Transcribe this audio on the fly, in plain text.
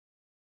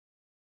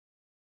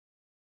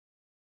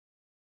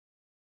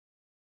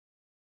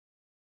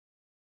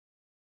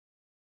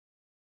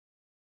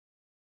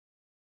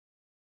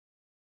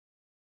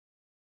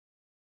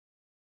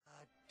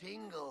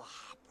Dinglehopper.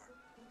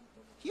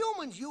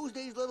 Humans use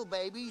these little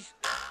babies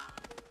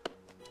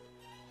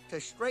to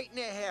straighten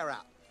their hair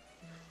out.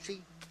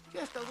 See,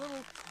 just a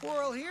little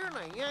twirl here and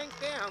a yank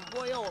there, and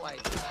boy, oh,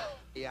 like,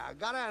 yeah, I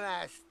got an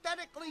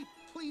aesthetically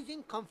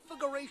pleasing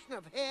configuration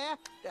of hair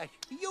that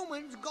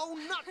humans go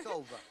nuts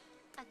over.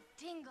 A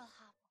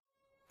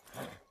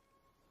dinglehopper.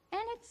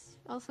 And it's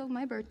also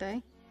my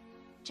birthday,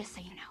 just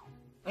so you know.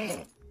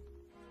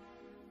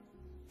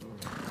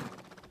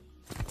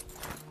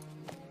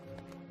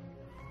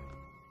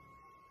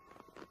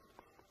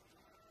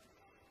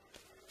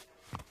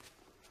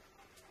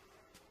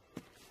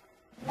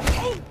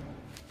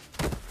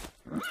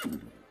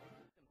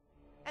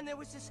 And there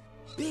was this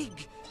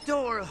big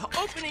door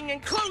opening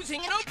and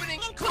closing and opening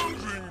and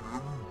closing.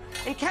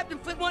 And Captain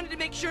Flint wanted to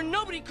make sure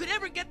nobody could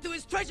ever get to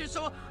his treasure,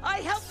 so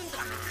I helped him.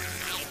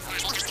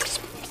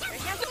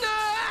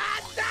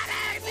 Not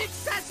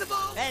inaccessible.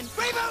 And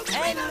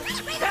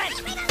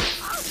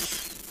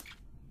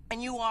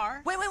And you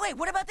are? Wait.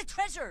 What about the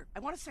treasure? I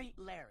want to say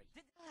Larry.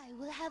 I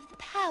will have the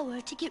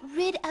power to get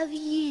rid of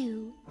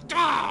you.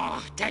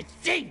 Oh, to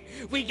think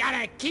we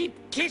gotta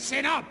keep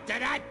kissing up to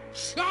that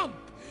chump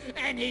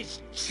and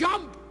his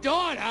chump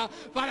daughter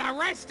for the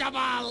rest of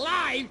our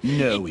lives.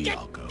 No,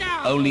 Iago.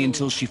 Only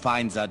until she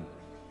finds a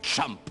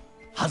chump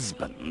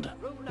husband.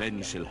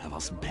 Then she'll have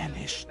us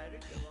banished.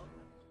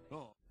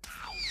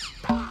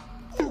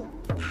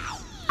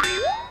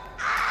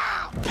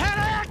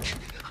 Panic!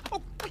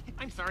 Oh, wait,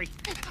 I'm sorry.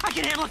 I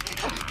can handle it.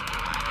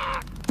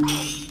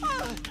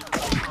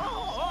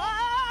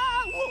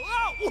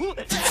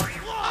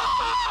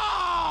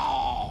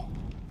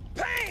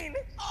 Pain!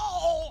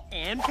 Oh!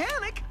 And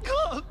panic!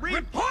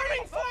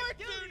 Reporting for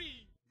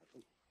duty!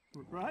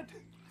 Rod?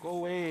 Go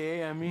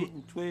away, eh? I'm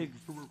eating twigs.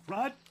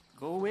 Rod?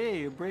 Go away,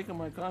 you're breaking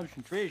my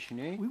concentration,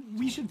 eh?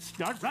 We should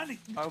start running.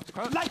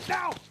 Like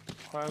now!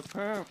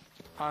 Okay.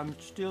 I'm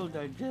still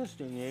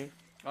digesting, eh?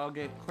 I'll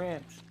get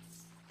cramps.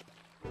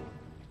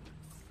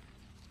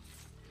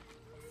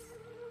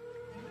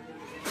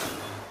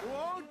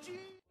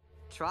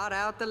 Trot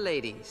out the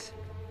ladies.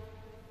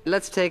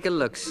 Let's take a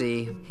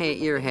look-see. Hate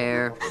your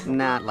hair.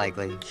 Not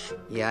likely.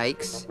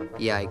 Yikes,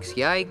 yikes,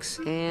 yikes.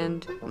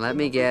 And let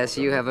me guess,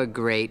 you have a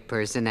great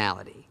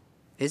personality.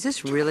 Is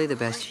this really the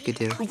best you could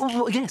do?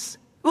 Well, yes.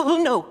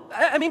 Well, no.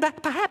 I mean,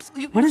 perhaps...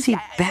 What is he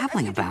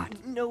babbling about?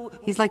 No.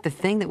 He's like the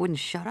thing that wouldn't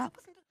shut up.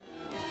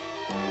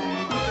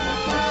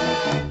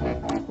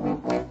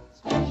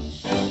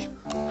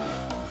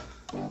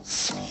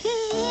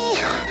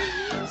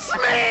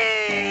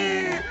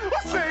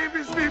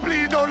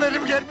 Don't let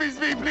him get me,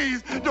 Smee,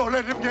 please. Don't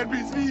let him get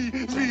me, Smee.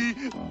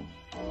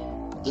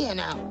 Yeah,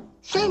 now,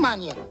 shame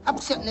on you,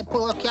 upsetting the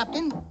poor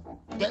captain.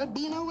 There'll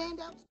be no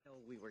handouts.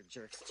 We were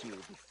jerks to you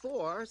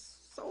before,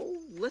 so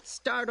let's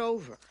start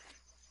over.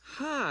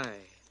 Hi,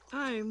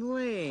 I'm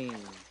Lane.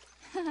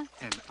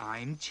 And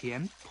I'm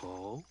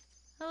Chien-Po.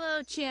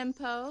 Hello,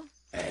 Chien-Po.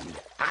 And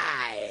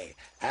I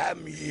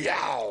am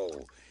Yao,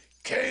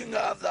 king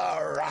of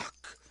the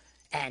rock.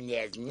 And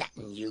there's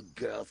nothing you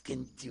girls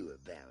can do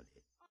about it.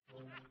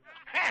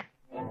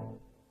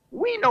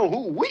 We know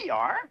who we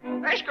are.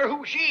 Ask her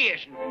who she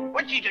is and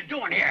what she's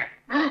doing here.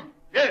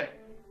 Yeah.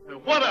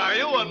 What are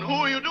you and who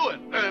are you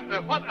doing?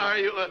 What are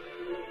you?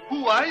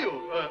 Who are you,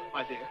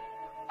 my dear?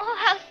 Oh,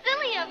 how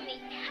silly of me.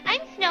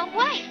 I'm Snow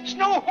White.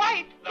 Snow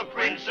White? The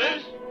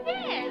princess?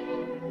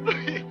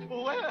 Yes.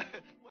 Well.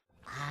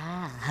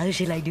 Ah, how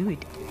shall I do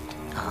it?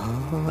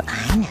 Oh,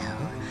 I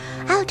know.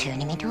 I'll turn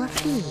him into a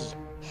flea.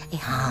 A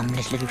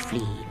harmless little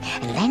flea.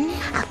 And then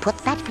I'll put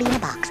that flea in a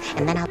box.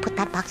 And then I'll put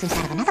that box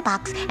inside of another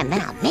box. And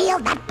then I'll nail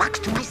that box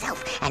to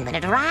myself. And when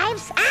it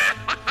arrives,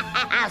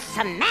 I'll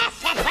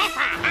smash it with a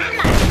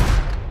hammer.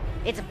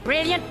 It's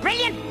brilliant,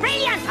 brilliant,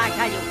 brilliant, I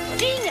tell you.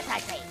 Genius, I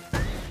say.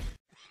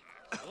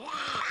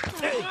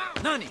 Hey,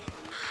 Nani.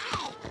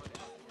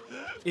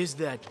 Is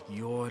that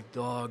your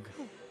dog?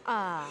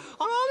 All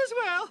is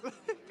well.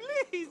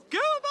 Please, go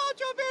about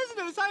your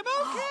business. I'm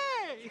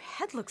okay. Your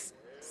head looks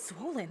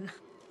swollen.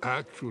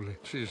 Actually,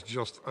 she's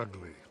just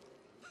ugly.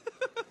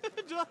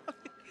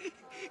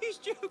 He's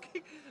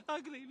joking.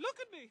 Ugly. Look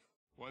at me.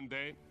 One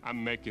day,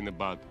 I'm making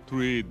about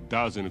 3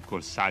 dozen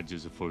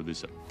corsages for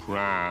this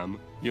pram.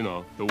 You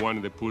know, the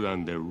one they put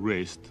on their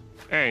wrist.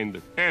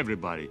 And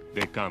everybody,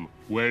 they come,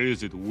 where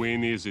is it?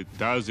 When is it?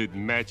 Does it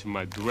match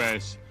my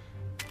dress?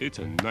 It's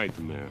a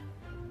nightmare.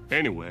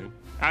 Anyway,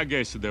 I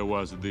guess there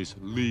was this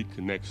leak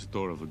next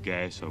door of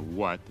gas or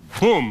what.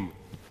 Boom!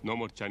 No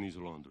more Chinese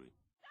laundry.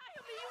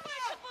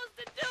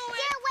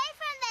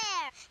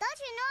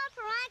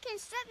 Can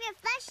strip your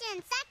flesh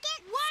in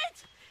seconds?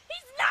 What?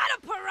 He's not a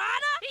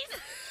piranha! He's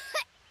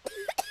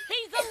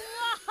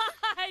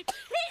alive!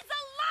 He's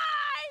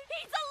alive!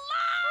 He's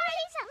alive!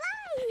 He's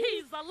alive!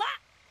 He's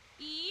alive!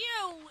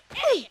 You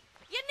idiot!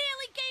 You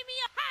nearly gave me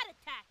a heart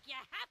attack. You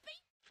happy?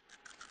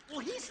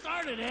 Well, he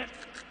started it.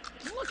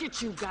 Look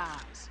at you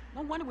guys.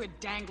 No wonder we're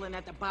dangling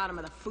at the bottom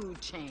of the food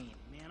chain.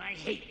 Man, I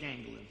hate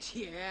dangling.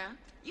 Yeah?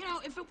 You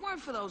know, if it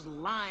weren't for those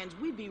lions,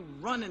 we'd be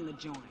running the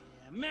joint.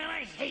 Yeah, man,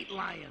 I hate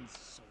lions.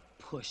 So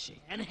pushy.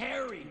 And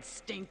hairy. And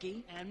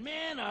stinky. And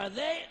man, are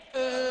they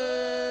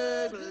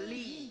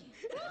Ugly.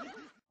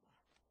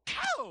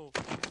 Oh!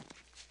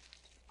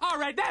 All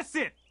right, that's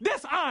it.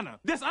 Dishonor.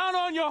 Dishonor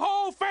on your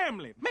whole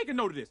family. Make a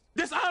note of this.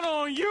 Dishonor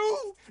on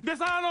you.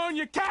 Dishonor on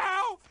your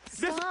cow.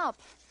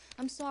 Stop.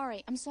 I'm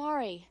sorry. I'm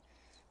sorry.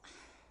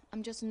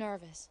 I'm just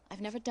nervous.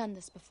 I've never done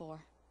this before.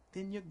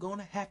 Then you're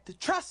gonna have to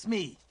trust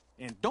me.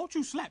 And don't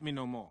you slap me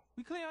no more.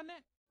 We clear on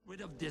that?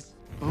 Rid of this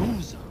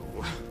bozo.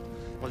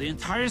 Well, the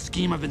entire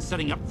scheme I've been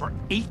setting up for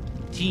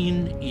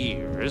 18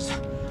 years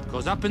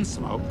goes up in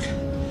smoke,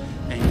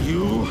 and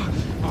you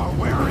are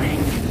wearing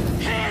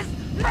his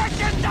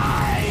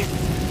merchandise!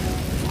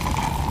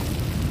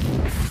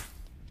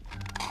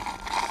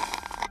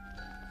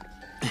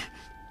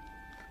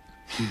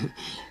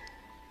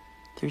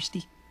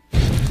 Thirsty?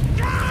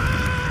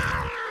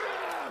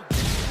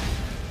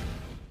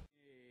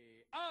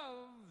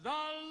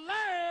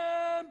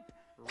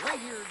 Right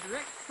here,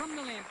 direct from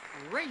the lamp.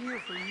 Right here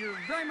for your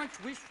very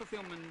much wish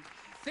fulfillment.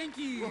 Thank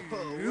you.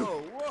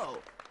 Whoa.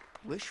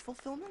 Wish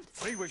fulfillment?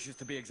 3 wishes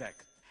to be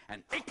exact.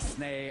 And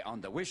ixnay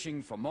on the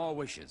wishing for more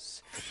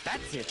wishes.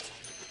 That's it.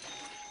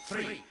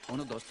 3.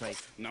 1, 2, 3.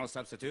 No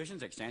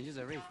substitutions, exchanges,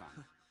 or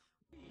refund.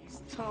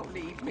 Please don't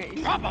leave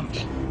me. Drop him!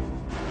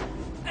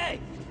 Hey,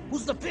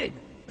 who's the pig?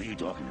 Are you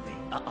talking to me?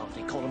 Uh-oh,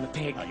 they call him a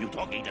pig. Are you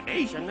talking to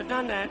me? Shouldn't have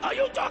done that. Are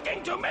you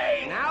talking to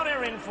me? Now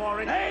they're in for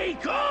it. They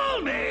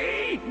call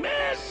me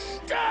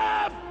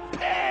Mr.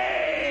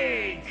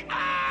 Pig!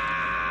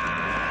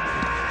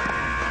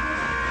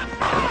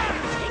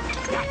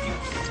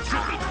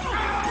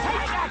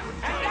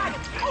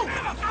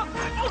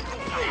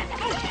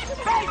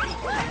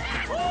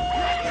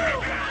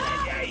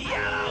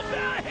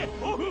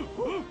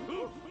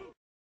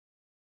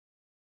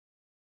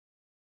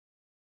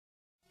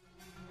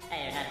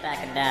 Hey, you're not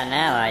backing down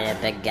now, are you,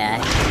 big guy?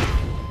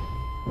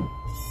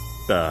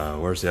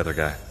 Where's the other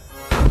guy?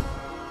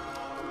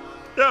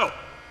 Yo!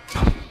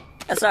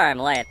 Sorry I'm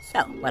late.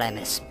 So, what'd I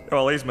miss?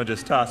 Well, Yzma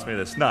just tossed me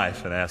this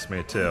knife and asked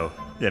me to,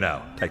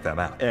 take them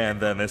out. And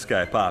then this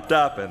guy popped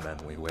up, and then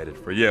we waited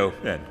for you,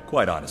 and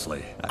quite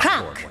honestly,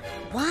 Kronk,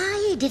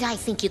 why did I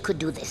think you could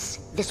do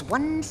this? This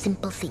one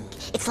simple thing.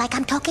 It's like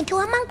I'm talking to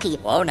a monkey.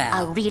 Whoa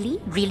now. A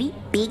really, really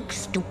big,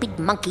 stupid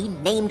monkey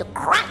named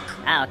Kronk.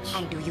 Ouch.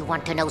 And do you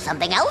want to know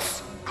something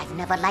else? I've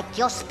never liked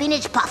your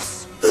spinach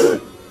puffs.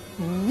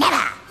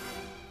 Never!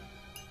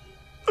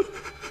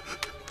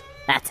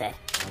 That's it.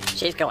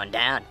 She's going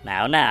down.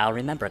 Now,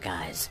 remember,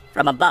 guys.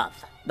 From above,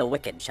 the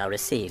wicked shall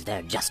receive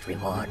their just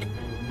reward.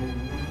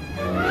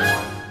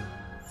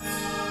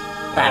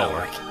 That'll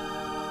work.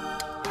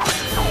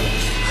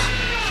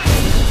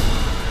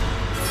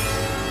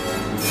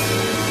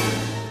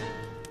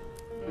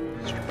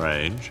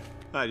 Strange.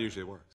 That usually works.